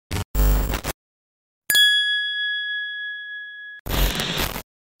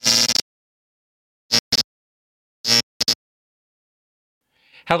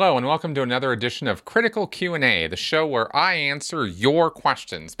Hello and welcome to another edition of Critical Q&A, the show where I answer your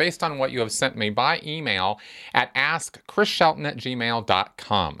questions based on what you have sent me by email at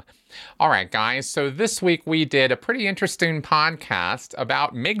askchrisshelton@gmail.com. All right, guys, so this week we did a pretty interesting podcast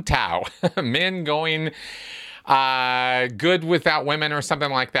about MGTOW, men going good without women or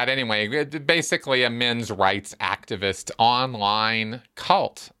something like that. Anyway, basically a men's rights activist online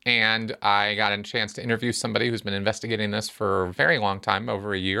cult. And I got a chance to interview somebody who's been investigating this for a very long time,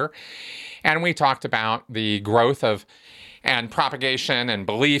 over a year. And we talked about the growth of and propagation and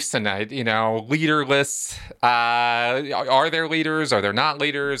beliefs and, leaderless. Are there leaders? Are there not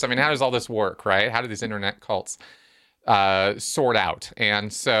leaders? I mean, how does all this work, right? How do these internet cults sort out?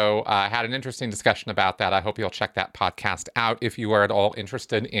 And so I had an interesting discussion about that. I hope you'll check that podcast out if you are at all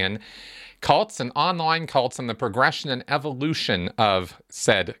interested in cults and online cults and the progression and evolution of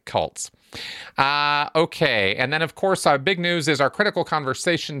said cults. Okay, and then of course our big news is our Critical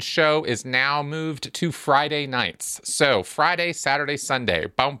Conversation show is now moved to Friday nights. So Friday, Saturday, Sunday,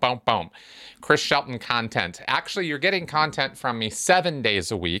 boom, boom, boom. Chris Shelton content. Actually, you're getting content from me 7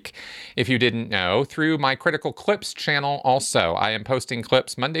 days a week, if you didn't know, through my Critical Clips channel also. I am posting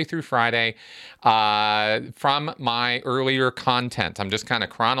clips Monday through Friday from my earlier content. I'm just kind of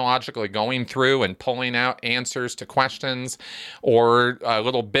chronologically going through and pulling out answers to questions or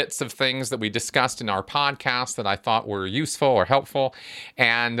little bits of things that we discussed in our podcast that I thought were useful or helpful.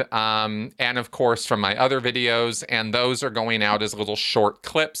 And of course, from my other videos, and those are going out as little short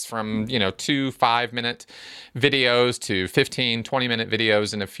clips from, 2 5-minute videos to 15, 20-minute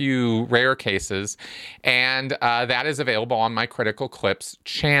videos in a few rare cases. And that is available on my Critical Clips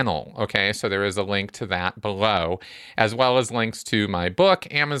channel. Okay, so there is a link to that below, as well as links to my book,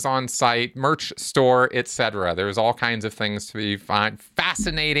 Amazon site, merch store, etc. There's all kinds of things to be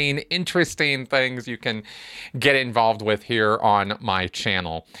fascinating, interesting things you can get involved with here on my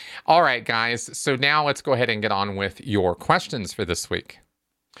channel. All right, guys, so now let's go ahead and get on with your questions for this week.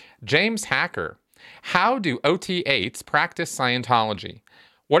 James Hacker, how do OT8s practice Scientology?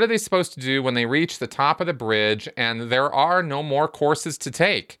 What are they supposed to do when they reach the top of the bridge and there are no more courses to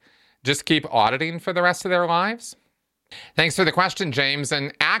take? Just keep auditing for the rest of their lives? Thanks for the question, James.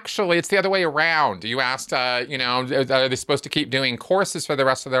 And actually, it's the other way around. You asked, are they supposed to keep doing courses for the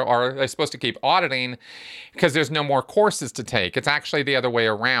rest of their, or are they supposed to keep auditing because there's no more courses to take? It's actually the other way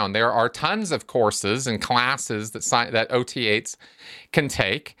around. There are tons of courses and classes that OT8s can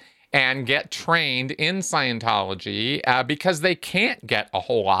take and get trained in Scientology because they can't get a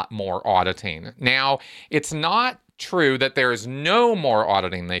whole lot more auditing. Now, it's not true that there is no more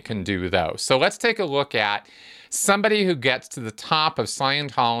auditing they can do, though. So let's take a look at somebody who gets to the top of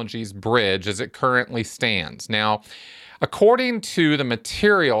Scientology's bridge as it currently stands. Now, according to the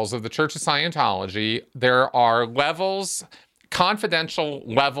materials of the Church of Scientology, there are levels, confidential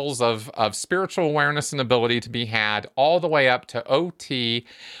levels of spiritual awareness and ability to be had all the way up to OT,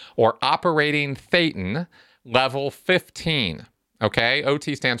 or operating Thetan, level 15. Okay,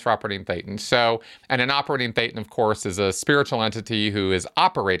 OT stands for operating Thetan. So, and an operating Thetan, of course, is a spiritual entity who is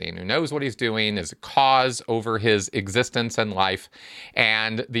operating, who knows what he's doing, is a cause over his existence and life.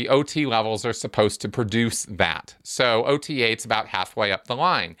 And the OT levels are supposed to produce that. So OT8's about halfway up the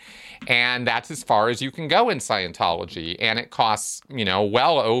line. And that's as far as you can go in Scientology. And it costs,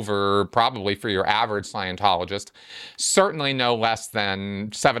 well over, probably for your average Scientologist, certainly no less than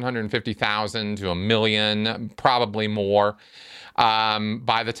 $750,000 to $1 million, probably more.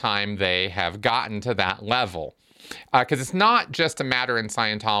 By the time they have gotten to that level. Because it's not just a matter in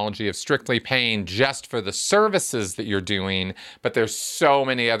Scientology of strictly paying just for the services that you're doing, but there's so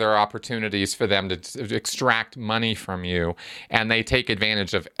many other opportunities for them to extract money from you, and they take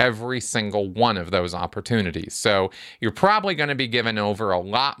advantage of every single one of those opportunities. So you're probably going to be given over a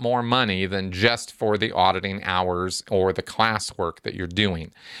lot more money than just for the auditing hours or the classwork that you're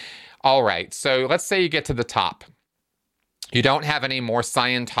doing. All right, so let's say you get to the top. You don't have any more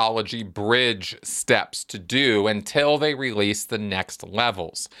Scientology bridge steps to do until they release the next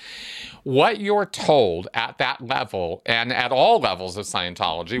levels. What you're told at that level, and at all levels of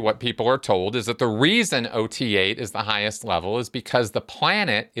Scientology, what people are told is that the reason OT8 is the highest level is because the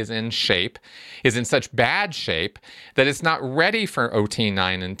planet is in such bad shape that it's not ready for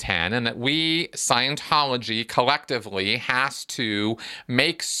OT9 and 10, and that we, Scientology, collectively has to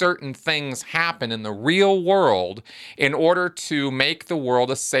make certain things happen in the real world in order to make the world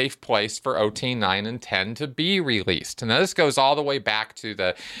a safe place for OT9 and 10 to be released. And this goes all the way back to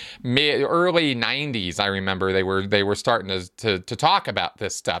the early 90s. I remember they were starting to talk about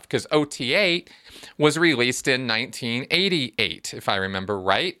this stuff because OT8 was released in 1988, if I remember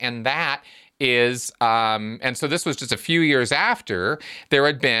right, and that is, and so this was just a few years after there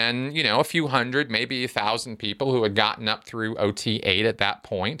had been, a few hundred, maybe 1,000 people who had gotten up through OT 8 at that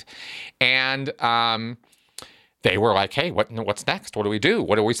point. And they were like, hey, what's next? What do we do?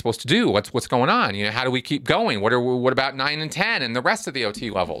 What are we supposed to do? What's going on? How do we keep going? What about 9 and 10 and the rest of the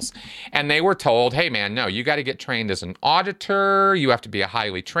OT levels? And they were told, hey, man, no, you got to get trained as an auditor. You have to be a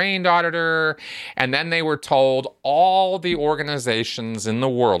highly trained auditor. And then they were told all the organizations in the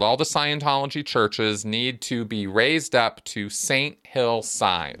world, all the Scientology churches need to be raised up to St. Hill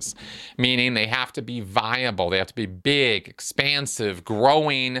size, meaning they have to be viable. They have to be big, expansive,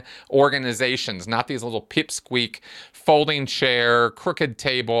 growing organizations, not these little pipsqueak folding chair, crooked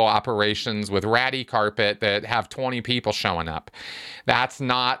table operations with ratty carpet that have 20 people showing up. That's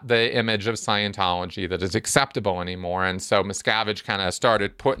not the image of Scientology that is acceptable anymore. And so Miscavige kind of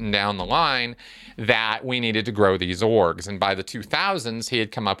started putting down the line that we needed to grow these orgs. And by the 2000s, he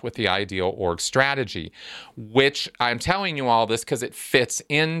had come up with the ideal org strategy, which I'm telling you all this because it fits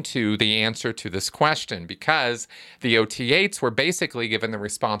into the answer to this question, because the OT8s were basically given the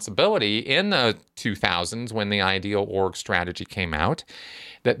responsibility in the 2000s when the ideal org strategy came out,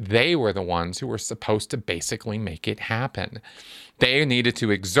 that they were the ones who were supposed to basically make it happen. They needed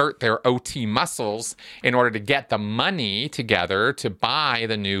to exert their OT muscles in order to get the money together to buy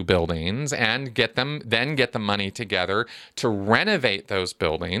the new buildings and get the money together to renovate those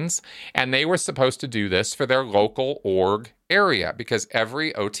buildings. And they were supposed to do this for their local org area because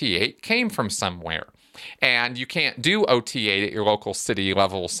every OT8 came from somewhere. And you can't do OT8 at your local city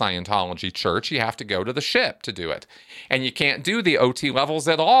level Scientology church. You have to go to the ship to do it. And you can't do the OT levels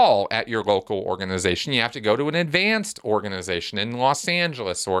at all at your local organization. You have to go to an advanced organization in Los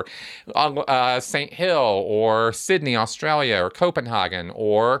Angeles or St. Hill or Sydney, Australia, or Copenhagen,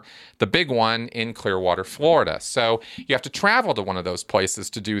 or the big one in Clearwater, Florida. So you have to travel to one of those places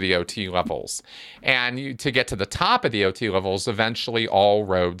to do the OT levels. And to get to the top of the OT levels, eventually all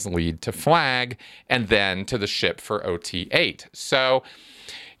roads lead to Flag and then to the ship for OT8. So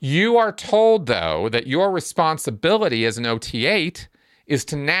you are told, though, that your responsibility as an OT8 is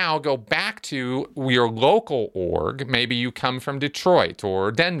to now go back to your local org. Maybe you come from Detroit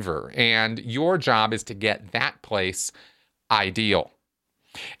or Denver, and your job is to get that place ideal.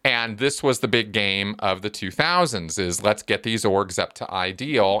 And this was the big game of the 2000s, is let's get these orgs up to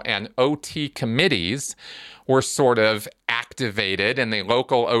ideal. And OT committees were sort of activated, and the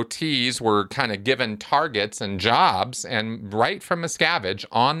local OTs were kind of given targets and jobs. And right from Miscavige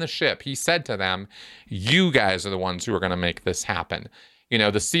on the ship, he said to them, you guys are the ones who are going to make this happen.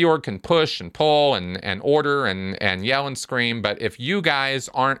 The Sea Org can push and pull and order and yell and scream, but if you guys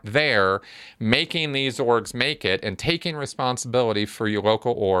aren't there making these orgs make it and taking responsibility for your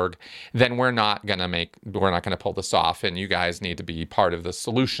local org, then we're not going to pull this off, and you guys need to be part of the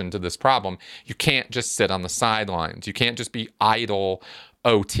solution to this problem. You can't just sit on the sidelines. You can't just be idle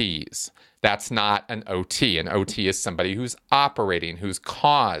OTs. That's not an OT. An OT is somebody who's operating, who's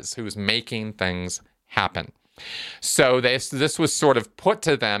making things happen. So this was sort of put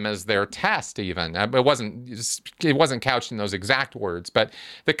to them as their test even. It wasn't couched in those exact words, but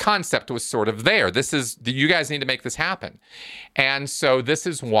the concept was sort of there. You guys need to make this happen. And so this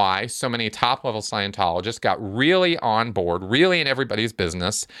is why so many top-level Scientologists got really on board, really in everybody's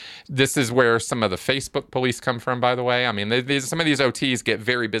business. This is where some of the Facebook police come from, by the way. I mean, some of these OTs get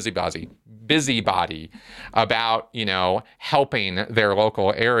very busybody about, helping their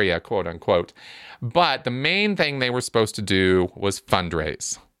local area, quote unquote. But the main thing they were supposed to do was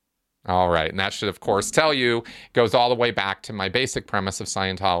fundraise. All right. And that should, of course, tell you, goes all the way back to my basic premise of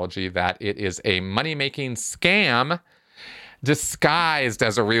Scientology, that it is a money-making scam disguised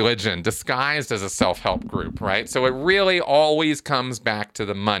as a religion, disguised as a self-help group, right? So it really always comes back to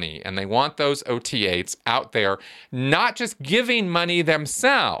the money. And they want those OT8s out there not just giving money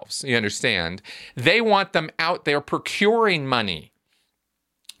themselves, you understand? They want them out there procuring money,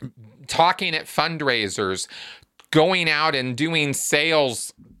 talking at fundraisers, going out and doing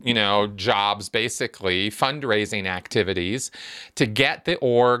sales, jobs, basically, fundraising activities to get the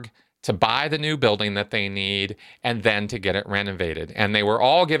org to buy the new building that they need and then to get it renovated. And they were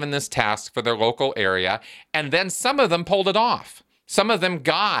all given this task for their local area. And then some of them pulled it off. Some of them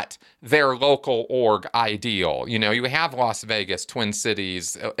got their local org ideal. You have Las Vegas, Twin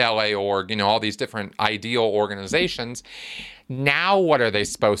Cities, LA org, all these different ideal organizations. Now what are they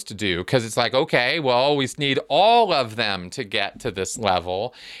supposed to do? Because it's like, okay, well, we need all of them to get to this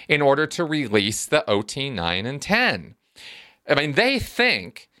level in order to release the OT 9 and 10. I mean, they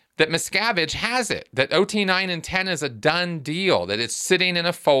think that Miscavige has it, that OT9 and 10 is a done deal, that it's sitting in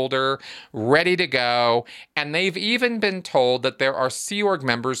a folder, ready to go. And they've even been told that there are Sea Org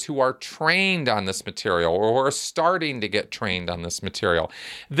members who are trained on this material or who are starting to get trained on this material.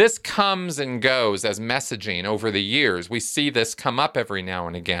 This comes and goes as messaging over the years. We see this come up every now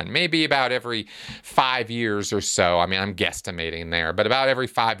and again, maybe about every 5 years or so. I mean, I'm guesstimating there, but about every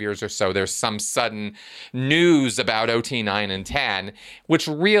 5 years or so, there's some sudden news about OT9 and 10, which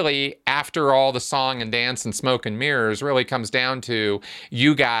really, after all the song and dance and smoke and mirrors, really comes down to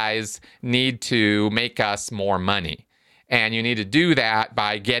you guys need to make us more money. And you need to do that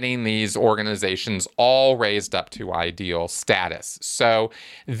by getting these organizations all raised up to ideal status. So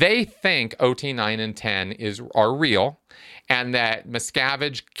they think OT9 and 10 are real, and that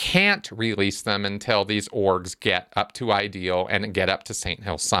Miscavige can't release them until these orgs get up to ideal and get up to St.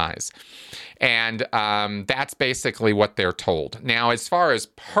 Hill size. And that's basically what they're told. Now, as far as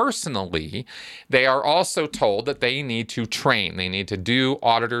personally, they are also told that they need to train. They need to do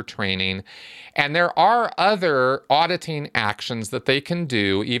auditor training. And there are other auditing actions that they can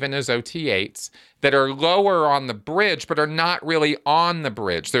do, even as OT8s, that are lower on the bridge, but are not really on the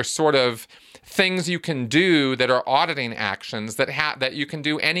bridge. They're sort of things you can do that are auditing actions that you can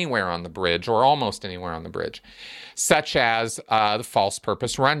do anywhere on the bridge or almost anywhere on the bridge, such as the false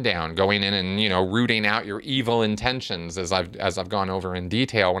purpose rundown, going in and rooting out your evil intentions, as I've gone over in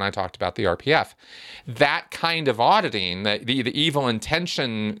detail when I talked about the RPF. That kind of auditing, the evil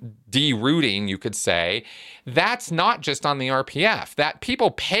intention derooting, you could say, that's not just on the RPF. That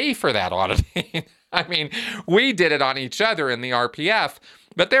people pay for that auditing. I mean, we did it on each other in the RPF,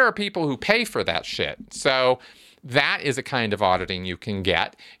 but there are people who pay for that shit. So that is a kind of auditing you can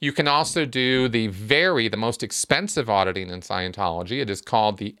get. You can also do the most expensive auditing in Scientology. It is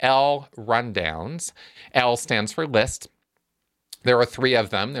called the L rundowns. L stands for list. There are 3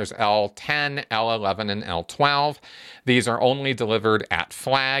 of them. There's L10, L11, and L12. These are only delivered at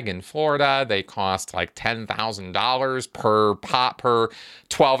Flag in Florida. They cost like $10,000 per pop per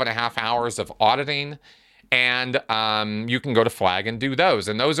 12 and a half hours of auditing. And you can go to Flag and do those.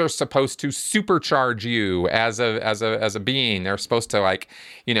 And those are supposed to supercharge you as a being. They're supposed to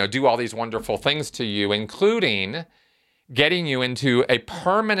do all these wonderful things to you, including getting you into a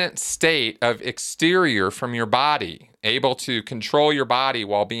permanent state of exterior from your body, able to control your body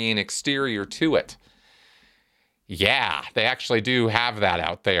while being exterior to it. Yeah, they actually do have that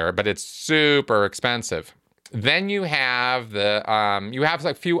out there, but it's super expensive. Then you have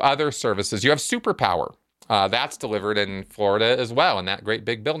a few other services. You have Superpower. That's delivered in Florida as well, in that great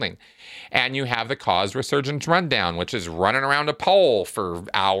big building. And you have the Cause Resurgence Rundown, which is running around a pole for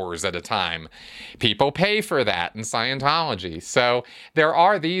hours at a time. People pay for that in Scientology. So there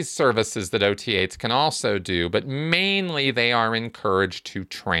are these services that OT8s can also do, but mainly they are encouraged to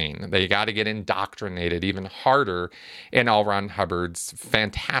train. They got to get indoctrinated even harder in L. Ron Hubbard's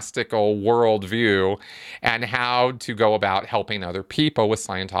fantastical worldview and how to go about helping other people with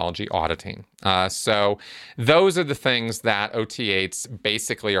Scientology auditing. So those are the things that OT8s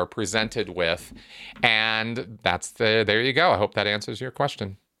basically are presented with. And there you go. I hope that answers your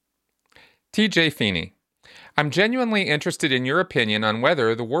question. TJ Feeney. I'm genuinely interested in your opinion on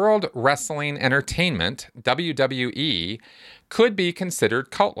whether the World Wrestling Entertainment, WWE, could be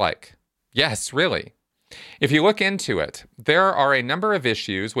considered cult-like. Yes, really. If you look into it, there are a number of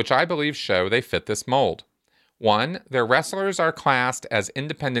issues which I believe show they fit this mold. 1, their wrestlers are classed as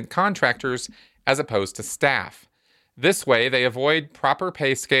independent contractors as opposed to staff. This way, they avoid proper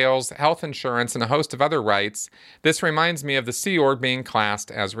pay scales, health insurance, and a host of other rights. This reminds me of the Sea Org being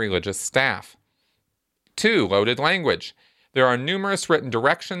classed as religious staff. 2, loaded language. There are numerous written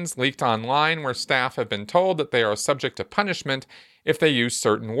directions leaked online where staff have been told that they are subject to punishment if they use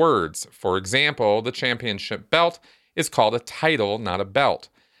certain words. For example, the championship belt is called a title, not a belt.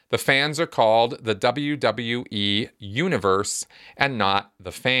 The fans are called the WWE Universe and not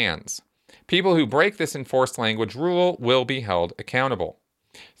the fans. People who break this enforced language rule will be held accountable.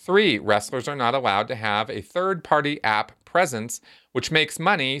 3, wrestlers are not allowed to have a third-party app presence which makes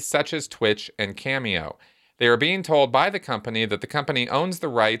money, such as Twitch and Cameo. They are being told by the company that the company owns the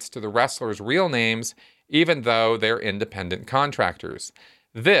rights to the wrestlers' real names, even though they're independent contractors.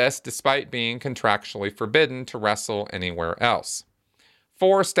 This, despite being contractually forbidden to wrestle anywhere else.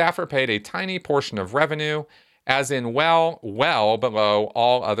 4, staff are paid a tiny portion of revenue, as in well below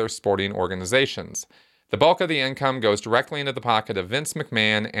all other sporting organizations. The bulk of the income goes directly into the pocket of Vince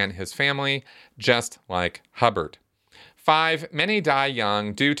McMahon and his family, just like Hubbard. 5, many die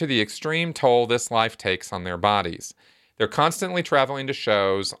young due to the extreme toll this life takes on their bodies. They're constantly traveling to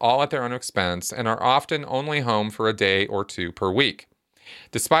shows, all at their own expense, and are often only home for a day or 2 per week.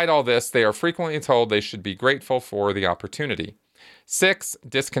 Despite all this, they are frequently told they should be grateful for the opportunity. 6,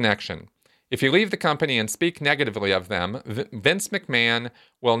 disconnection. If you leave the company and speak negatively of them, Vince McMahon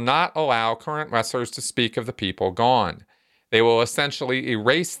will not allow current wrestlers to speak of the people gone. They will essentially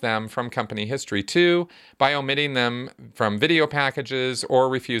erase them from company history too by omitting them from video packages or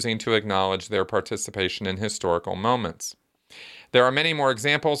refusing to acknowledge their participation in historical moments. There are many more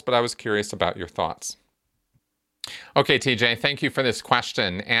examples, but I was curious about your thoughts. Okay, TJ, thank you for this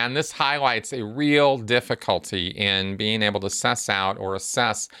question. And this highlights a real difficulty in being able to suss out or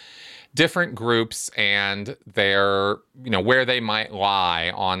assess different groups and their, where they might lie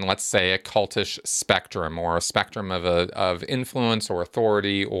on, let's say, a cultish spectrum or a spectrum of influence or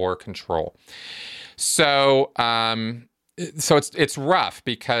authority or control. So it's rough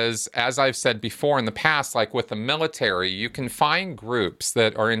because, as I've said before in the past, like with the military, you can find groups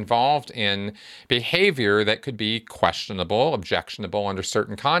that are involved in behavior that could be questionable, objectionable under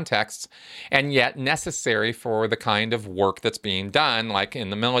certain contexts, and yet necessary for the kind of work that's being done, like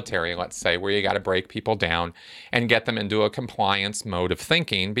in the military, let's say, where you got to break people down and get them into a compliance mode of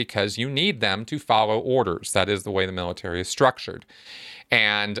thinking because you need them to follow orders. That is the way the military is structured.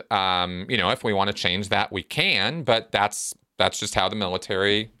 And, if we want to change that, we can, but that's just how the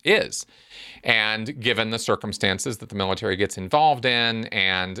military is. And given the circumstances that the military gets involved in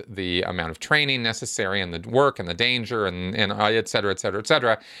and the amount of training necessary and the work and the danger and et cetera, et cetera, et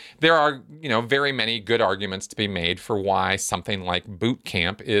cetera, there are, very many good arguments to be made for why something like boot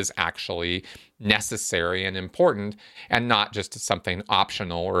camp is actually necessary and important and not just something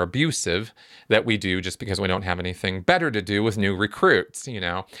optional or abusive that we do just because we don't have anything better to do with new recruits,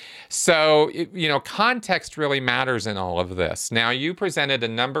 So, context really matters in all of this. Now, you presented a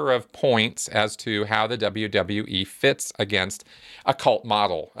number of points as to how the WWE fits against a cult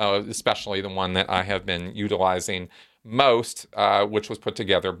model, especially the one that I have been utilizing most, which was put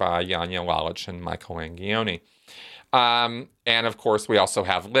together by Janja Lalich and Michael Angione. And of course, we also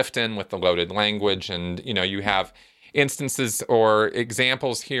have Lifton with the loaded language. And, you have instances or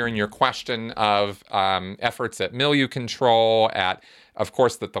examples here in your question of efforts at milieu control, of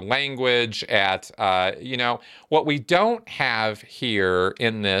course, that the language, what we don't have here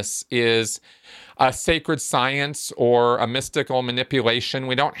in this is a sacred science or a mystical manipulation.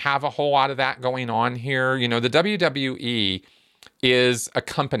 We don't have a whole lot of that going on here. The WWE is a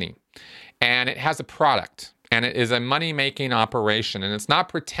company and it has a product. And it is a money-making operation, and it's not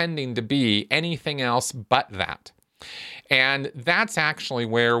pretending to be anything else but that. And that's actually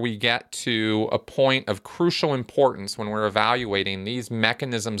where we get to a point of crucial importance when we're evaluating these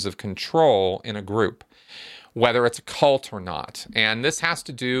mechanisms of control in a group, whether it's a cult or not. And this has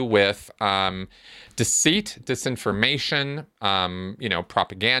to do with deceit, disinformation,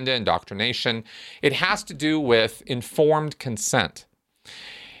 propaganda, indoctrination. It has to do with informed consent.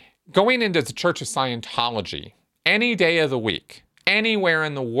 Going into the Church of Scientology, any day of the week, anywhere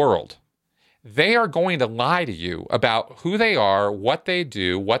in the world, they are going to lie to you about who they are, what they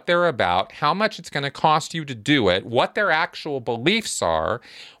do, what they're about, how much it's going to cost you to do it, what their actual beliefs are,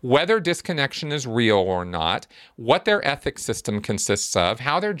 whether disconnection is real or not, what their ethics system consists of,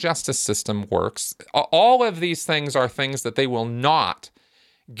 how their justice system works. All of these things are things that they will not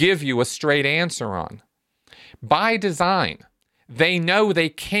give you a straight answer on. By design. They know they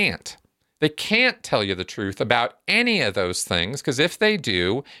can't. They can't tell you the truth about any of those things because if they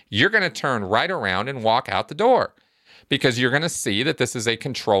do, you're going to turn right around and walk out the door because you're going to see that this is a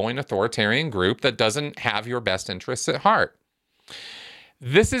controlling authoritarian group that doesn't have your best interests at heart.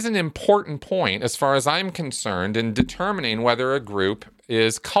 This is an important point as far as I'm concerned in determining whether a group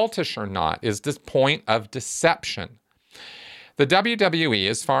is cultish or not, is this point of deception. The WWE,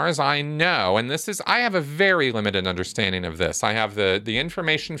 as far as I know, and I have a very limited understanding of this. I have the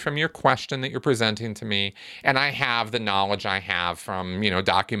information from your question that you're presenting to me, and I have the knowledge I have from,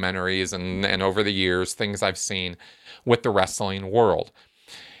 documentaries and over the years, things I've seen with the wrestling world.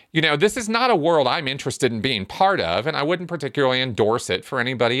 This is not a world I'm interested in being part of, and I wouldn't particularly endorse it for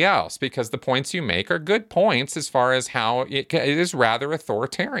anybody else because the points you make are good points as far as how it is rather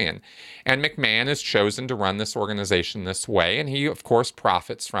authoritarian. And McMahon has chosen to run this organization this way, and he, of course,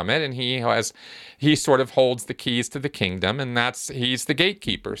 profits from it, and he sort of holds the keys to the kingdom, and he's the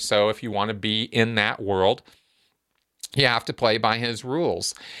gatekeeper. So if you want to be in that world, you have to play by his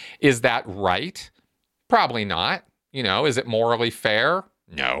rules. Is that right? Probably not. Is it morally fair?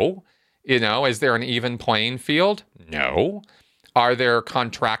 No. Is there an even playing field? No. Are there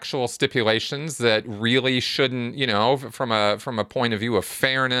contractual stipulations that really shouldn't, from a point of view of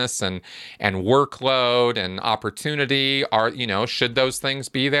fairness and workload and opportunity, should those things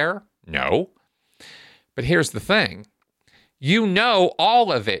be there? No. But here's the thing. you know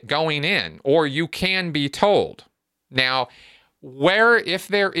all of it going in, or you can be told. Now, if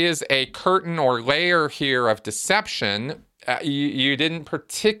there is a curtain or layer here of deception, you didn't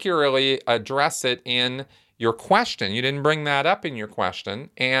particularly address it in your question. You didn't bring that up in your question.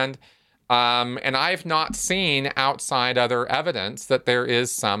 And I've not seen outside other evidence that there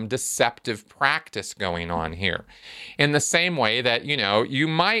is some deceptive practice going on here. In the same way that, you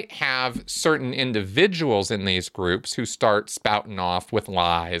might have certain individuals in these groups who start spouting off with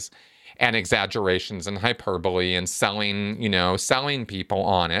lies and exaggerations and hyperbole and selling people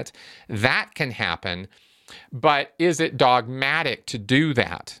on it. That can happen. But is it dogmatic to do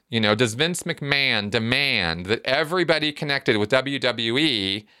that? Does Vince McMahon demand that everybody connected with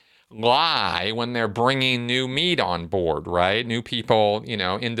WWE lie when they're bringing new meat on board, right? New people,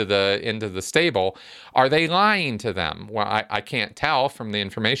 into the stable. Are they lying to them? Well, I can't tell from the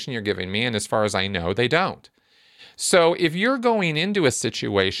information you're giving me, and as far as I know, they don't. So if you're going into a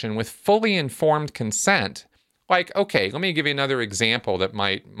situation with fully informed consent, like, okay, let me give you another example that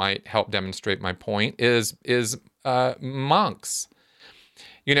might help demonstrate my point, is monks.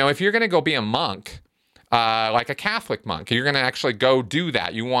 If you're going to go be a monk, like a Catholic monk, you're going to actually go do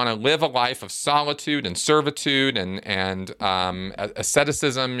that. You want to live a life of solitude and servitude and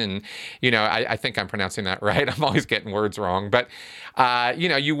asceticism, and I think I'm pronouncing that right. I'm always getting words wrong, but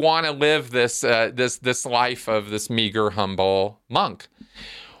you want to live this life of this meager, humble monk.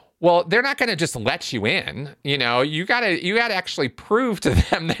 Well, they're not going to just let you in. You gotta actually prove to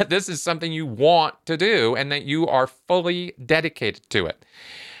them that this is something you want to do and that you are fully dedicated to it.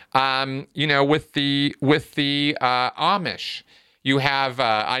 With the Amish, you have,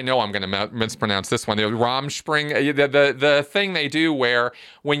 I know I'm going to mispronounce this one, the Rumspringa, the thing they do where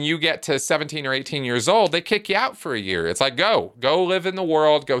when you get to 17 or 18 years old, they kick you out for a year. It's like, go live in the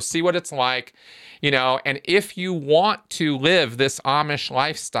world, go see what it's like, and if you want to live this Amish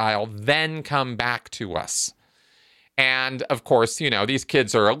lifestyle, then come back to us. And of course, these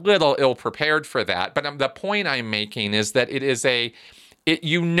kids are a little ill-prepared for that. But the point I'm making is that it is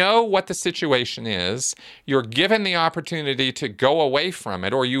what the situation is, you're given the opportunity to go away from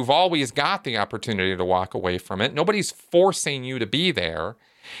it, or you've always got the opportunity to walk away from it. Nobody's forcing you to be there.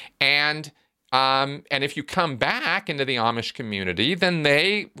 And if you come back into the Amish community, then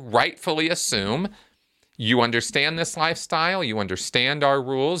they rightfully assume you understand this lifestyle, you understand our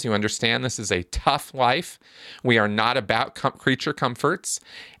rules, you understand this is a tough life. We are not about creature comforts,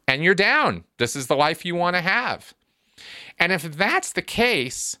 and you're down. This is the life you want to have. And if that's the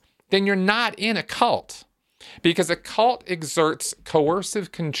case, then you're not in a cult, because a cult exerts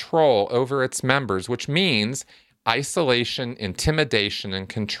coercive control over its members, which means isolation, intimidation, and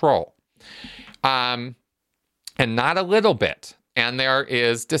control. And not a little bit. And there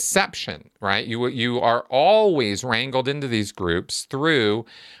is deception, right? You are always wrangled into these groups through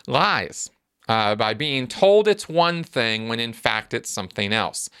lies. By being told it's one thing when in fact it's something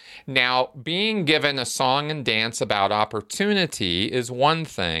else. Now, being given a song and dance about opportunity is one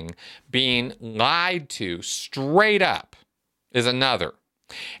thing. Being lied to straight up is another.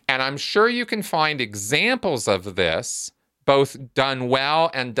 And I'm sure you can find examples of this, both done well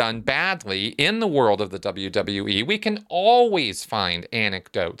and done badly, in the world of the WWE. We can always find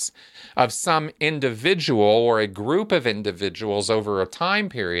anecdotes of some individual or a group of individuals over a time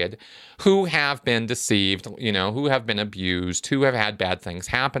period who have been deceived, who have been abused, who have had bad things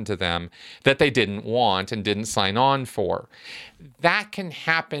happen to them that they didn't want and didn't sign on for. That can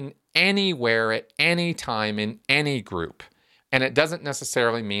happen anywhere, at any time, in any group. And it doesn't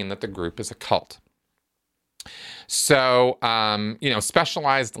necessarily mean that the group is a cult. So,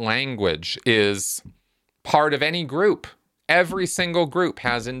 specialized language is part of any group. Every single group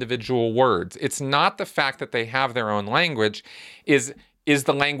has individual words. It's not the fact that they have their own language. Is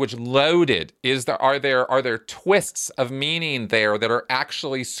the language loaded? Are there twists of meaning there that are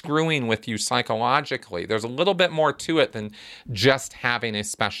actually screwing with you psychologically? There's a little bit more to it than just having a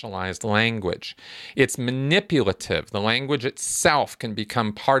specialized language. It's manipulative. The language itself can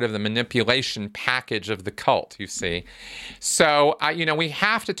become part of the manipulation package of the cult, you see. So, we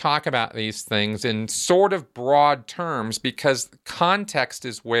have to talk about these things in sort of broad terms, because context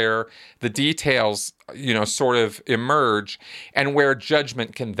is where the details sort of emerge, and where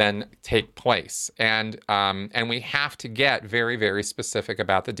judgment can then take place. And we have to get very, very specific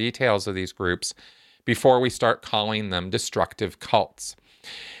about the details of these groups before we start calling them destructive cults.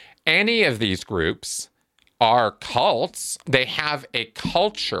 Any of these groups are cults. They have a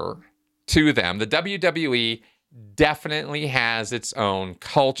culture to them. The WWE definitely has its own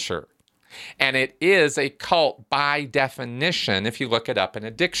culture. And it is a cult by definition if you look it up in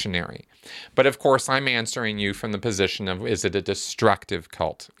a dictionary. But of course, I'm answering you from the position of, is it a destructive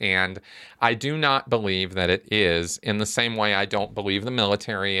cult? And I do not believe that it is, in the same way I don't believe the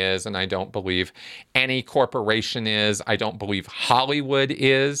military is, and I don't believe any corporation is. I don't believe Hollywood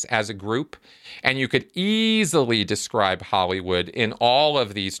is as a group. And you could easily describe Hollywood in all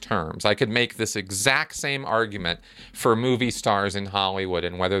of these terms. I could make this exact same argument for movie stars in Hollywood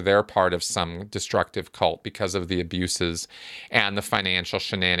and whether they're part of some destructive cult because of the abuses and the financial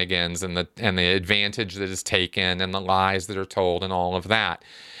shenanigans and the advantage that is taken and the lies that are told and all of that.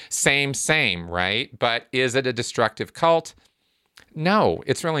 Same, right? But is it a destructive cult? No,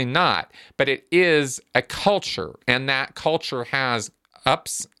 it's really not. But it is a culture, and that culture has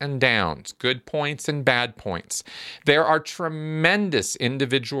ups and downs, good points and bad points. There are tremendous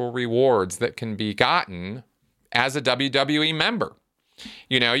individual rewards that can be gotten as a WWE member.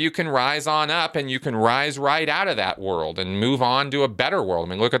 You know, you can rise on up and you can rise right out of that world and move on to a better world. I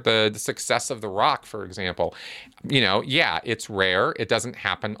mean, look at the success of The Rock, for example. You know, yeah, it's rare. It doesn't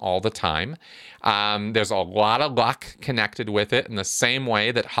happen all the time. There's a lot of luck connected with it in the same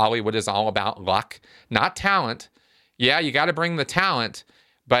way that Hollywood is all about luck, not talent. Yeah, you got to bring the talent,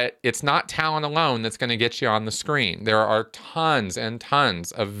 but it's not talent alone that's going to get you on the screen. There are tons and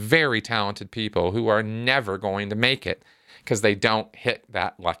tons of very talented people who are never going to make it because they don't hit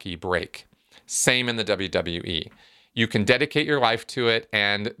that lucky break. Same in the WWE. You can dedicate your life to it,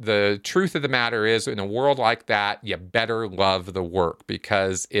 and the truth of the matter is, in a world like that, you better love the work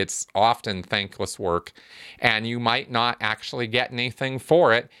because it's often thankless work, and you might not actually get anything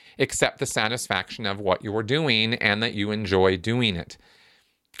for it except the satisfaction of what you're doing and that you enjoy doing it.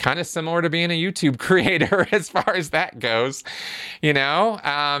 Kind of similar to being a YouTube creator as far as that goes, you know.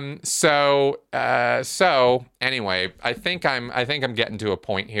 So anyway, I think I'm getting to a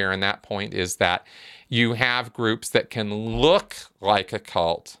point here, and that point is that you have groups that can look like a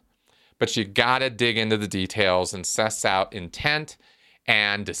cult, but you got to dig into the details and suss out intent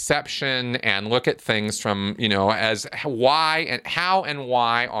and deception and look at things from, you know, as why and how and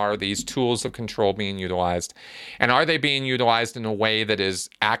why are these tools of control being utilized? And are they being utilized in a way that is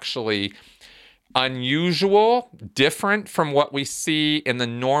actually unusual, different from what we see in the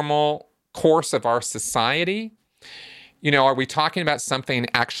normal course of our society? You know, are we talking about something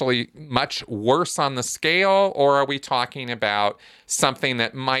actually much worse on the scale, or are we talking about something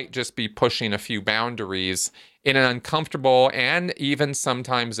that might just be pushing a few boundaries in an uncomfortable and even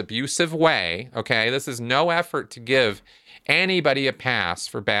sometimes abusive way? Okay, this is no effort to give anybody a pass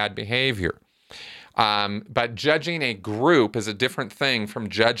for bad behavior. But judging a group is a different thing from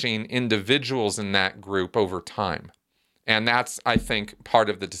judging individuals in that group over time. And that's, I think, part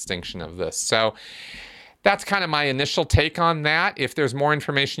of the distinction of this. So that's kind of my initial take on that. If there's more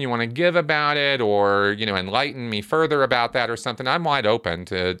information you want to give about it, or, you know, enlighten me further about that or something, I'm wide open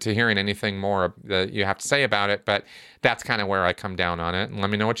to hearing anything more that you have to say about it. But that's kind of where I come down on it. And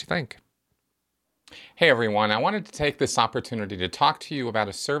let me know what you think. Hey everyone, I wanted to take this opportunity to talk to you about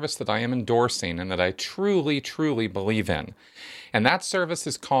a service that I am endorsing and that I truly, truly believe in. And that service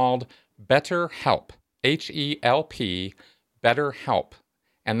is called BetterHelp, H-E-L-P, BetterHelp.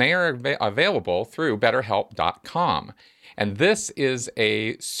 And they are available through BetterHelp.com. And this is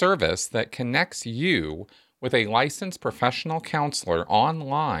a service that connects you with a licensed professional counselor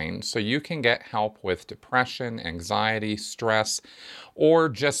online so you can get help with depression, anxiety, stress, or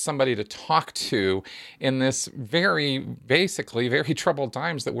just somebody to talk to in this very troubled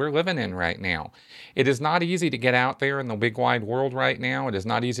times that we're living in right now. It is not easy to get out there in the big wide world right now. It is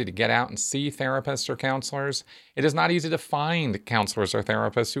not easy to get out and see therapists or counselors. It is not easy to find counselors or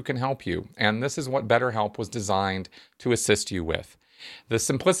therapists who can help you. And this is what BetterHelp was designed to assist you with. The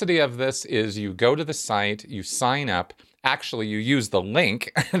simplicity of this is you go to the site, you sign up. Actually, you use the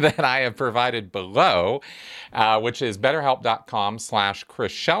link that I have provided below, which is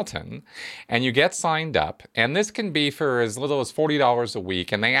betterhelp.com/Chris Shelton, and you get signed up. And this can be for as little as $40 a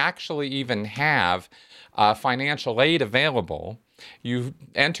week, and they actually even have financial aid available. You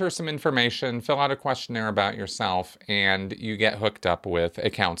enter some information, fill out a questionnaire about yourself, and you get hooked up with a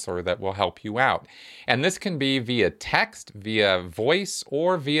counselor that will help you out. And this can be via text, via voice,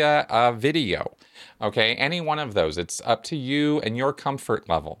 or via video. Okay, any one of those. It's up to you and your comfort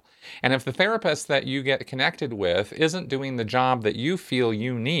level. And if the therapist that you get connected with isn't doing the job that you feel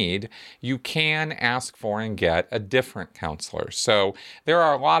you need, you can ask for and get a different counselor. So there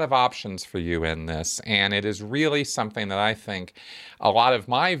are a lot of options for you in this, and it is really something that I think a lot of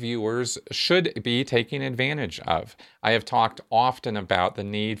my viewers should be taking advantage of. I have talked often about the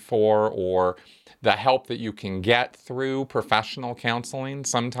need for, or the help that you can get through professional counseling.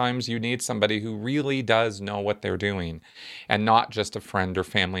 Sometimes you need somebody who really does know what they're doing and not just a friend or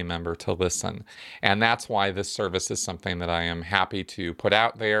family member to listen. And that's why this service is something that I am happy to put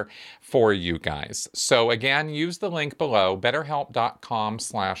out there for you guys. So again, use the link below,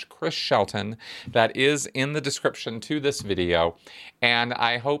 betterhelp.com/Chris Shelton. That is in the description to this video. And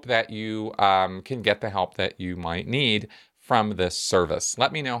I hope that you can get the help that you might need from this service.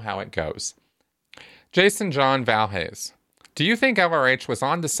 Let me know how it goes. Jason John Valhes, do you think LRH was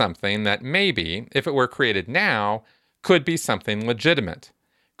onto something that maybe, if it were created now, could be something legitimate?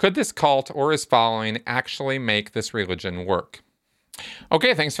 Could this cult or his following actually make this religion work?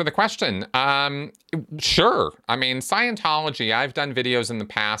 Okay, thanks for the question. Sure. I mean, Scientology, I've done videos in the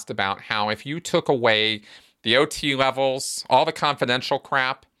past about how if you took away the OT levels, all the confidential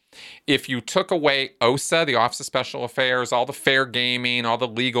crap, if you took away OSA, the Office of Special Affairs, all the fair gaming, all the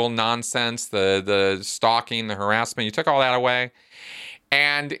legal nonsense, the stalking, the harassment, you took all that away.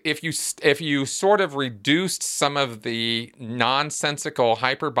 And if you sort of reduced some of the nonsensical,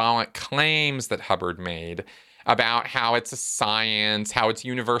 hyperbolic claims that Hubbard made about how it's a science, how it's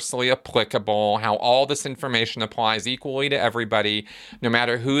universally applicable, how all this information applies equally to everybody, no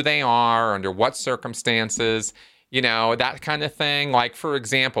matter who they are, under what circumstances, you know, that kind of thing. Like, for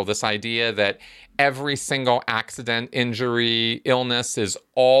example, this idea that every single accident, injury, illness is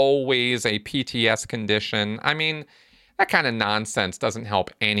always a PTS condition. I mean, that kind of nonsense doesn't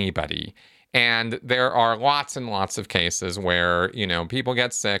help anybody. And there are lots and lots of cases where, you know, people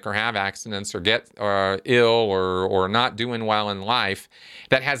get sick or have accidents or get ill or not doing well in life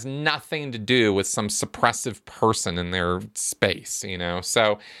that has nothing to do with some suppressive person in their space, you know.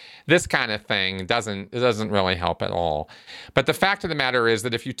 So this kind of thing doesn't really help at all. But the fact of the matter is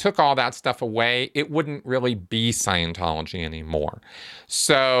that if you took all that stuff away, it wouldn't really be Scientology anymore.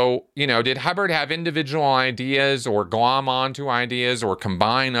 So, you know, did Hubbard have individual ideas or glom onto ideas or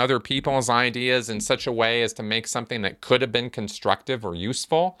combine other people's ideas in such a way as to make something that could have been constructive or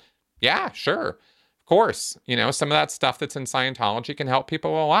useful? Yeah, sure. Of course. You know, some of that stuff that's in Scientology can help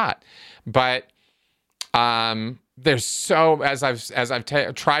people a lot. But there's so, as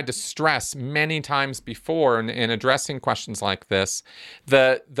I've tried to stress many times before in addressing questions like this,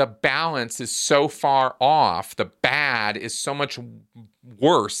 the balance is so far off. The bad is so much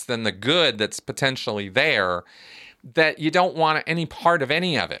worse than the good that's potentially there that you don't want any part of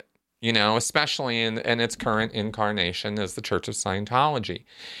any of it, you know, especially in its current incarnation as the Church of Scientology.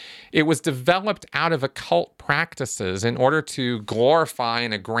 It was developed out of occult practices in order to glorify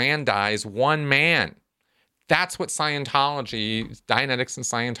and aggrandize one man. That's what Scientology, Dianetics and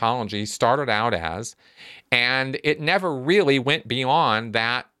Scientology started out as. And it never really went beyond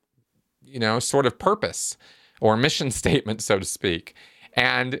that, you know, sort of purpose or mission statement, so to speak.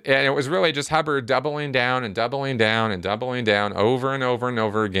 And it was really just Hubbard doubling down and doubling down and doubling down over and over and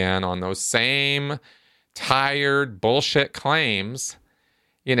over again on those same tired bullshit claims,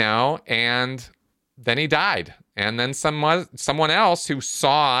 you know, and then he died. And then someone else who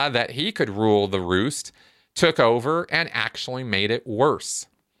saw that he could rule the roost took over and actually made it worse.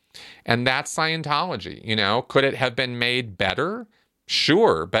 And that's Scientology. You know, could it have been made better?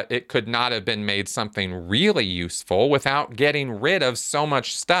 Sure, but it could not have been made something really useful without getting rid of so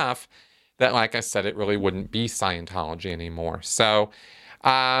much stuff that, like I said, it really wouldn't be Scientology anymore. So,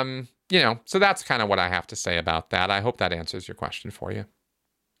 you know, so that's kind of what I have to say about that. I hope that answers your question for you.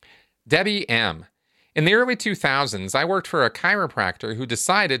 Debbie M. In the early 2000s, I worked for a chiropractor who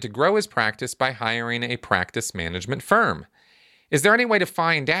decided to grow his practice by hiring a practice management firm. Is there any way to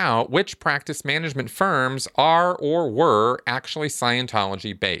find out which practice management firms are or were actually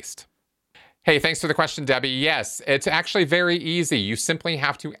Scientology-based? Hey, thanks for the question, Debbie. Yes, it's actually very easy. You simply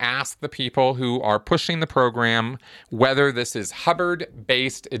have to ask the people who are pushing the program whether this is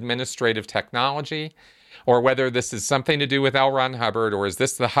Hubbard-based administrative technology, or whether this is something to do with L. Ron Hubbard, or is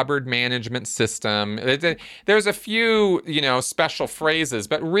this the Hubbard management system? There's a few, you know, special phrases,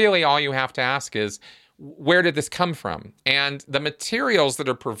 but really all you have to ask is, where did this come from? And the materials that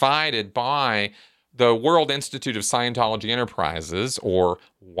are provided by the World Institute of Scientology Enterprises, or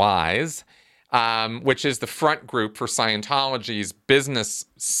WISE, which is the front group for Scientology's business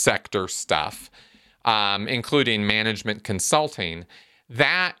sector stuff, including management consulting,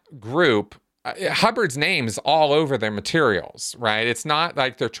 that group, Hubbard's name is all over their materials, right? It's not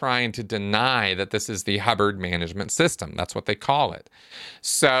like they're trying to deny that this is the Hubbard management system. That's what they call it.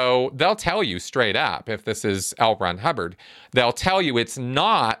 So they'll tell you straight up, if this is L. Ron Hubbard, they'll tell you it's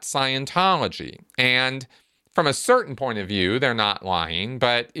not Scientology. And from a certain point of view, they're not lying,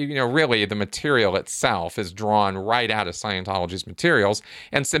 but really the material itself is drawn right out of Scientology's materials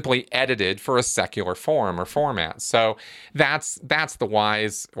and simply edited for a secular form or format. So that's the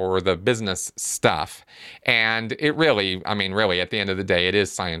wise or the business stuff. And it really, at the end of the day, it is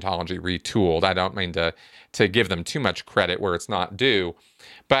Scientology retooled. I don't mean to give them too much credit where it's not due,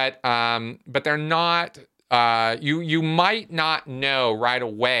 but they're not. You might not know right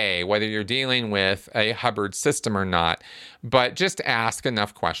away whether you're dealing with a Hubbard system or not, but just ask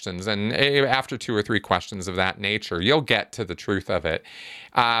enough questions. And after 2 or 3 questions of that nature, you'll get to the truth of it.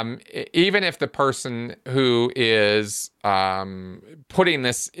 Even if the person who is putting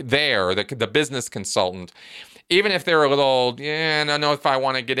this there, the business consultant, even if they're a little, I don't know if I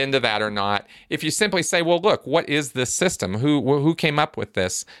want to get into that or not, if you simply say, well, look, what is this system? Who came up with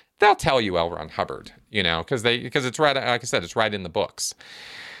this? They'll tell you L. Ron Hubbard, because it's right, like I said, it's right in the books.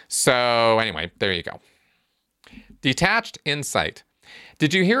 So anyway, there you go. Detached Insight.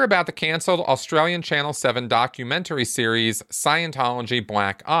 Did you hear about the canceled Australian Channel 7 documentary series Scientology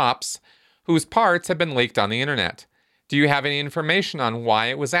Black Ops, whose parts have been leaked on the internet? Do you have any information on why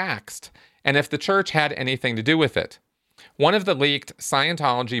it was axed, and if the church had anything to do with it? One of the leaked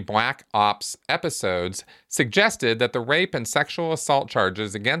Scientology Black Ops episodes suggested that the rape and sexual assault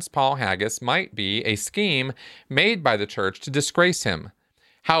charges against Paul Haggis might be a scheme made by the church to disgrace him.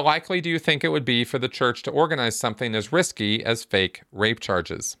 How likely do you think it would be for the church to organize something as risky as fake rape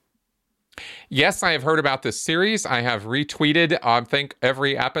charges? Yes, I have heard about this series. I have retweeted, I think,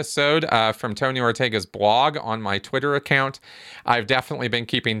 every episode from Tony Ortega's blog on my Twitter account. I've definitely been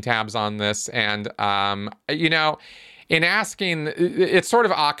keeping tabs on this. And, in asking, it's sort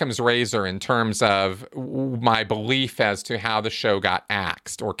of Occam's razor in terms of my belief as to how the show got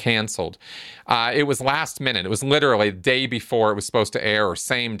axed or canceled. It was last minute. It was literally the day before it was supposed to air, or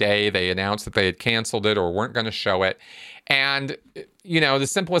same day they announced that they had canceled it or weren't going to show it. And, the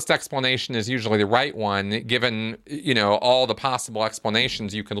simplest explanation is usually the right one, given, all the possible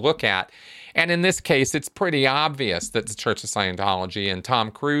explanations you can look at. And in this case, it's pretty obvious that the Church of Scientology and Tom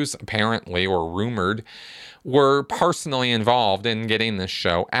Cruise, apparently, or rumored, were personally involved in getting this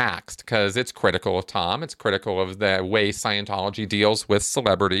show axed, because it's critical of Tom. It's critical of the way Scientology deals with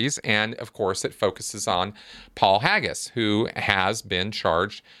celebrities. And, of course, it focuses on Paul Haggis, who has been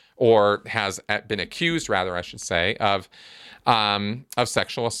charged, or has been accused, rather, I should say, of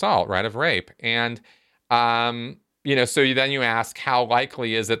sexual assault, right, of rape. And, so then you ask, how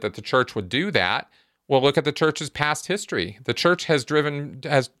likely is it that the church would do that? Well, look at the church's past history. The church has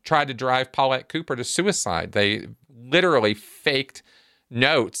tried to drive Paulette Cooper to suicide. They literally faked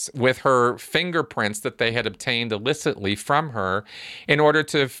notes with her fingerprints that they had obtained illicitly from her in order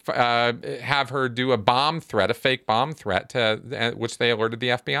to have her do a fake bomb threat, which they alerted the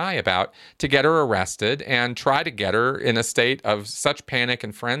FBI about, to get her arrested and try to get her in a state of such panic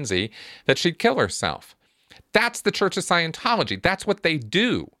and frenzy that she'd kill herself. That's the Church of Scientology. That's what they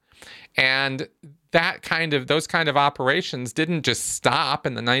do. And those kind of operations didn't just stop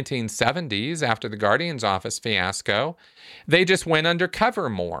in the 1970s after the Guardian's Office fiasco. They just went undercover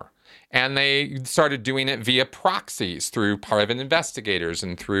more. And they started doing it via proxies through private investigators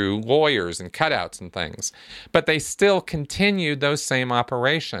and through lawyers and cutouts and things. But they still continued those same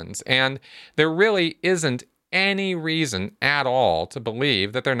operations. And there really isn't any reason at all to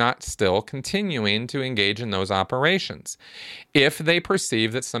believe that they're not still continuing to engage in those operations. If they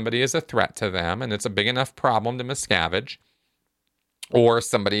perceive that somebody is a threat to them and it's a big enough problem to Miscavige, or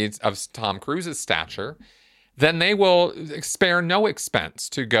somebody of Tom Cruise's stature, then they will spare no expense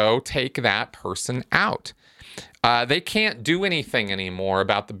to go take that person out. They can't do anything anymore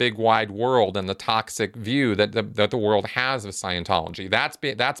about the big wide world and the toxic view that the world has of Scientology.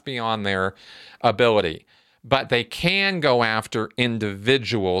 That's beyond their ability. But they can go after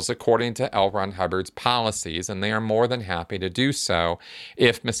individuals according to L. Ron Hubbard's policies, and they are more than happy to do so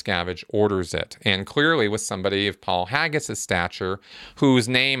if Miscavige orders it. And clearly with somebody of Paul Haggis's stature, whose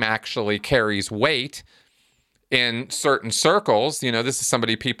name actually carries weight in certain circles, this is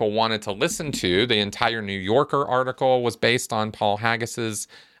somebody people wanted to listen to. The entire New Yorker article was based on Paul Haggis's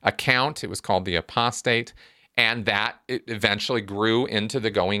account. It was called The Apostate. And that eventually grew into the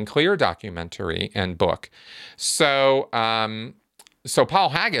Going Clear documentary and book. So Paul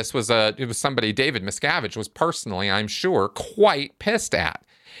Haggis was somebody David Miscavige was personally, I'm sure, quite pissed at.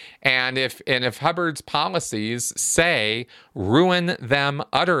 And if Hubbard's policies say ruin them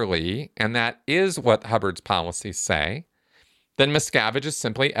utterly, and that is what Hubbard's policies say, then Miscavige is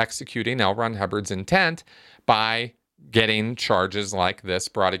simply executing L. Ron Hubbard's intent by getting charges like this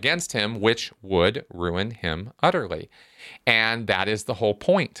brought against him, which would ruin him utterly. And that is the whole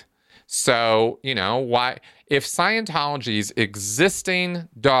point. So, why, if Scientology's existing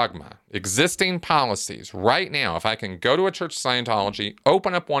dogma, existing policies right now, if I can go to a church of Scientology,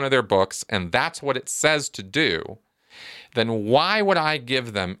 open up one of their books, and that's what it says to do, then why would I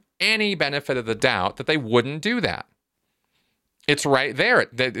give them any benefit of the doubt that they wouldn't do that? It's right there.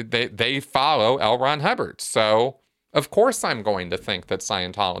 They follow L. Ron Hubbard. So, of course, I'm going to think that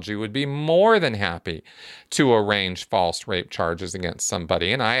Scientology would be more than happy to arrange false rape charges against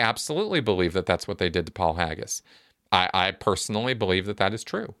somebody. And I absolutely believe that that's what they did to Paul Haggis. I personally believe that that is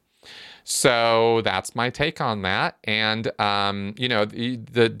true. So that's my take on that. And, doing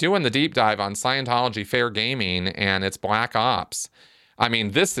the deep dive on Scientology fair gaming and its black ops. I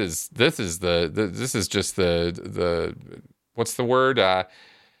mean, this is just the what's the word?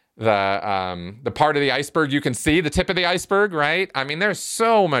 The part of the iceberg you can see, the tip of the iceberg, right? I mean, there's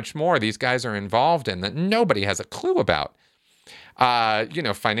so much more these guys are involved in that nobody has a clue about.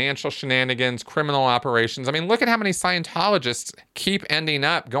 Financial shenanigans, criminal operations. I mean, look at how many Scientologists keep ending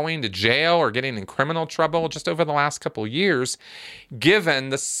up going to jail or getting in criminal trouble just over the last couple of years, given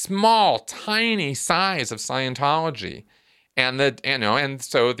the small, tiny size of Scientology. And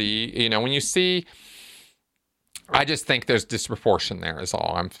when you see, I just think there's disproportion there is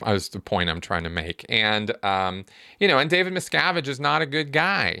all. Is the point I'm trying to make. And, and David Miscavige is not a good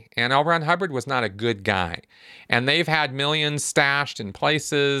guy. And L. Ron Hubbard was not a good guy. And they've had millions stashed in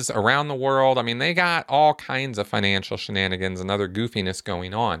places around the world. I mean, they got all kinds of financial shenanigans and other goofiness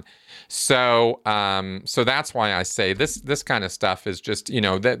going on. So that's why I say this kind of stuff is just,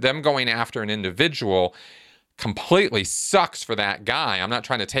 them going after an individual completely sucks for that guy. I'm not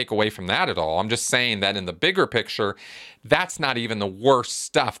trying to take away from that at all. I'm just saying that in the bigger picture, that's not even the worst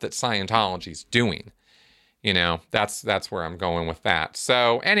stuff that Scientology's doing. That's where I'm going with that.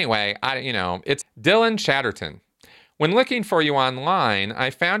 So anyway, it's Dylan Chatterton. When looking for you online, I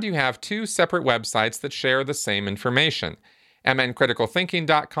found you have two separate websites that share the same information,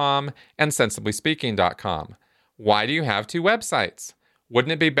 mncriticalthinking.com and sensiblyspeaking.com. Why do you have two websites?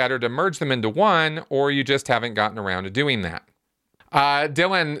 Wouldn't it be better to merge them into one, or you just haven't gotten around to doing that?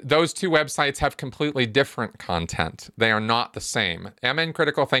 Dylan, those two websites have completely different content. They are not the same.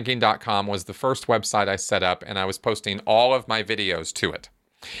 mncriticalthinking.com was the first website I set up, and I was posting all of my videos to it.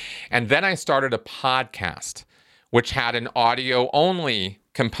 And then I started a podcast, which had an audio-only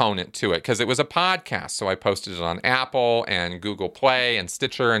component to it because it was a podcast. So I posted it on Apple and Google Play and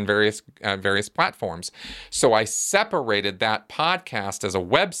Stitcher and various platforms. So I separated that podcast as a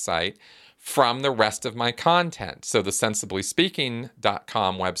website from the rest of my content. So the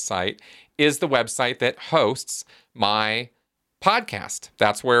sensiblyspeaking.com website is the website that hosts my podcast.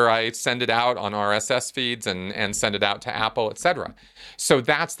 That's where I send it out on RSS feeds and send it out to Apple, etc. So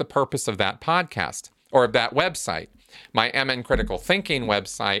that's the purpose of that podcast or of that website. My MN Critical Thinking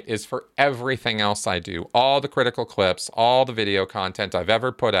website is for everything else I do. All the critical clips, all the video content I've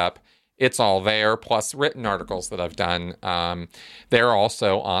ever put up, it's all there, plus written articles that I've done. They're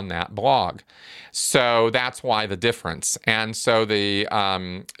also on that blog. So that's why the difference. And so way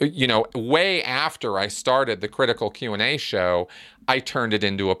after I started the Critical Q&A show, I turned it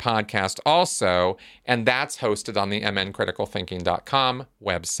into a podcast also, and that's hosted on the mncriticalthinking.com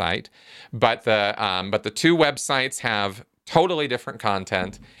website. But the two websites have totally different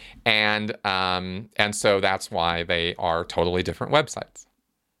content, and so that's why they are totally different websites.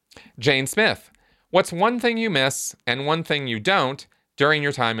 Jane Smith, what's one thing you miss and one thing you don't during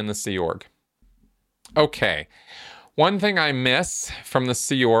your time in the Sea Org? Okay, one thing I miss from the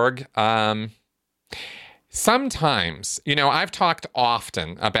Sea Org, sometimes, I've talked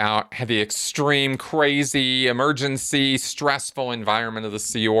often about the extreme, crazy, emergency, stressful environment of the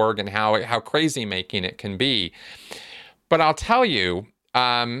Sea Org and how crazy making it can be. But I'll tell you,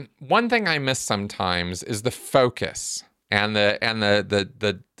 one thing I miss sometimes is the focus and the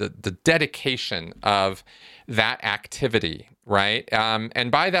dedication of that activity, right?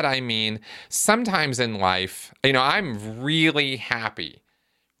 And by that I mean sometimes in life, I'm really happy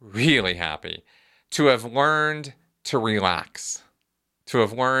to have learned to relax, to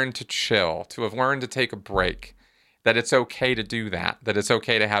have learned to chill, to have learned to take a break, that it's okay to do that it's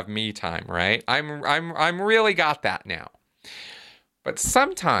okay to have me time, right? I'm really got that now. But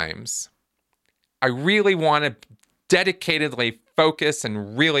sometimes I really want to dedicatedly focus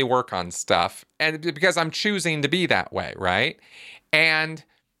and really work on stuff, and because I'm choosing to be that way, right? And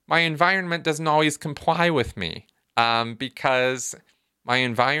my environment doesn't always comply with me because my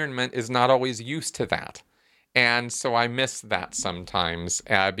environment is not always used to that. And so I miss that sometimes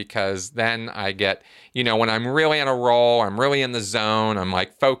because then I get, when I'm really on a roll, I'm really in the zone, I'm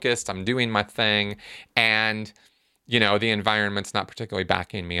like focused, I'm doing my thing. And the environment's not particularly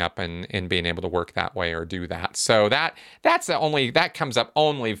backing me up in being able to work that way or do that. So that comes up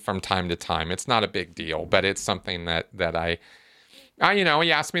only from time to time. It's not a big deal, but it's something that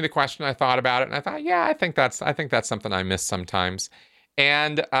he asked me the question, I thought about it, and I thought, yeah, I think that's something I miss sometimes.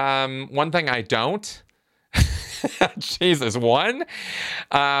 And one thing I don't, Jesus,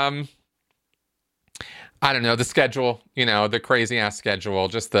 I don't know, the schedule, the crazy ass schedule,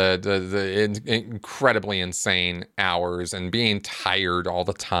 just the incredibly insane hours and being tired all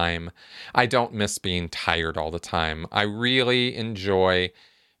the time. I don't miss being tired all the time. I really enjoy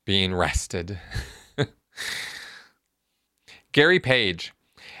being rested. Gary Page.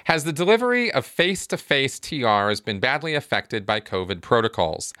 Has the delivery of face-to-face TRs been badly affected by COVID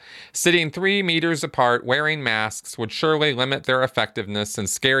protocols? Sitting 3 meters apart wearing masks would surely limit their effectiveness, and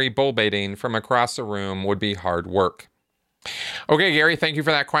scary bull baiting from across a room would be hard work. Okay, Gary, thank you for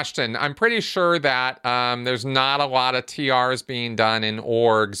that question. I'm pretty sure that there's not a lot of TRs being done in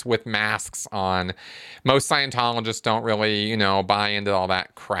orgs with masks on. Most Scientologists don't really, buy into all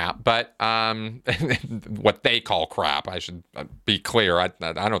that crap. But what they call crap, I should be clear. I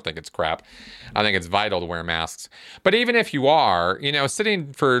don't think it's crap. I think it's vital to wear masks. But even if you are,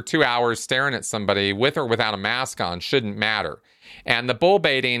 sitting for 2 hours staring at somebody with or without a mask on shouldn't matter. And the bull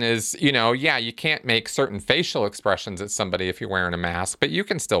baiting is, you can't make certain facial expressions at somebody if you're wearing a mask, but you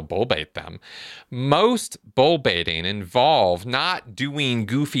can still bull bait them. Most bull baiting involved not doing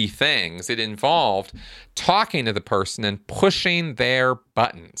goofy things. It involved talking to the person and pushing their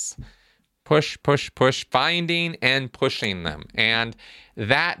buttons. Push, push, push, finding and pushing them. And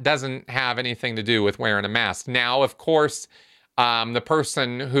that doesn't have anything to do with wearing a mask. Now, of course, the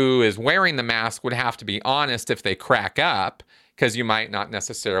person who is wearing the mask would have to be honest if they crack up, because you might not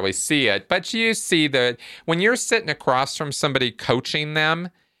necessarily see it. But you see that when you're sitting across from somebody coaching them,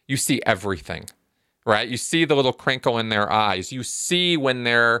 you see everything, right? You see the little crinkle in their eyes. You see when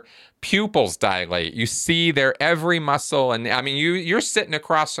their pupils dilate. You see their every muscle. And I mean, you're sitting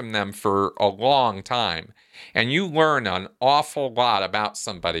across from them for a long time. And you learn an awful lot about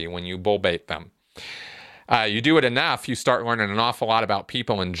somebody when you bull bait them. You do it enough, you start learning an awful lot about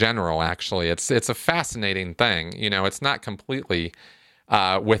people in general, actually. It's a fascinating thing. It's not completely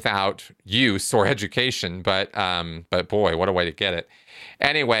without use or education, but boy, what a way to get it.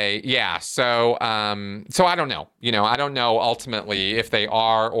 Anyway, yeah, so I don't know. I don't know ultimately if they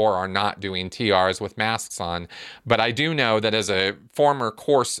are or are not doing TRs with masks on, but I do know that as a former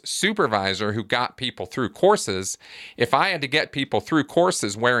course supervisor who got people through courses, if I had to get people through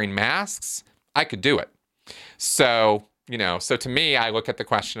courses wearing masks, I could do it. So to me, I look at the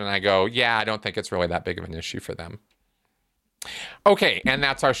question and I go, yeah, I don't think it's really that big of an issue for them. Okay, and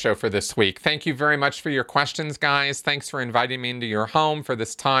that's our show for this week. Thank you very much for your questions, guys. Thanks for inviting me into your home for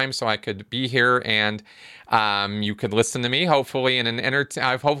this time so I could be here and you could listen to me. Hopefully,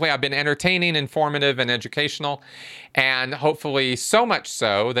 I've been entertaining, informative, and educational, and hopefully so much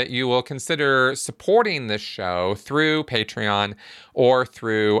so that you will consider supporting this show through Patreon or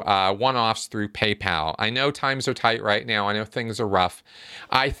through one-offs through PayPal. I know times are tight right now. I know things are rough.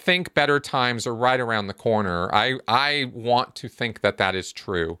 I think better times are right around the corner. I want to think that is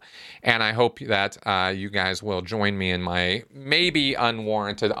true, and I hope that you guys will join me in my maybe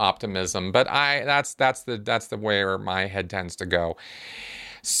unwarranted optimism. But that's the where my head tends to go.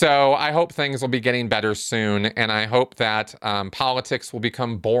 So I hope things will be getting better soon, and I hope that politics will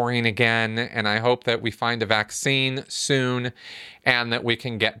become boring again, and I hope that we find a vaccine soon, and that we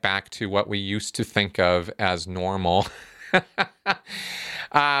can get back to what we used to think of as normal. But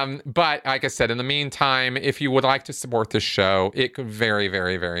like I said, in the meantime, if you would like to support this show, it could very,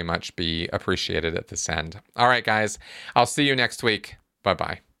 very, very much be appreciated at this end. All right, guys, I'll see you next week.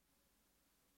 Bye-bye.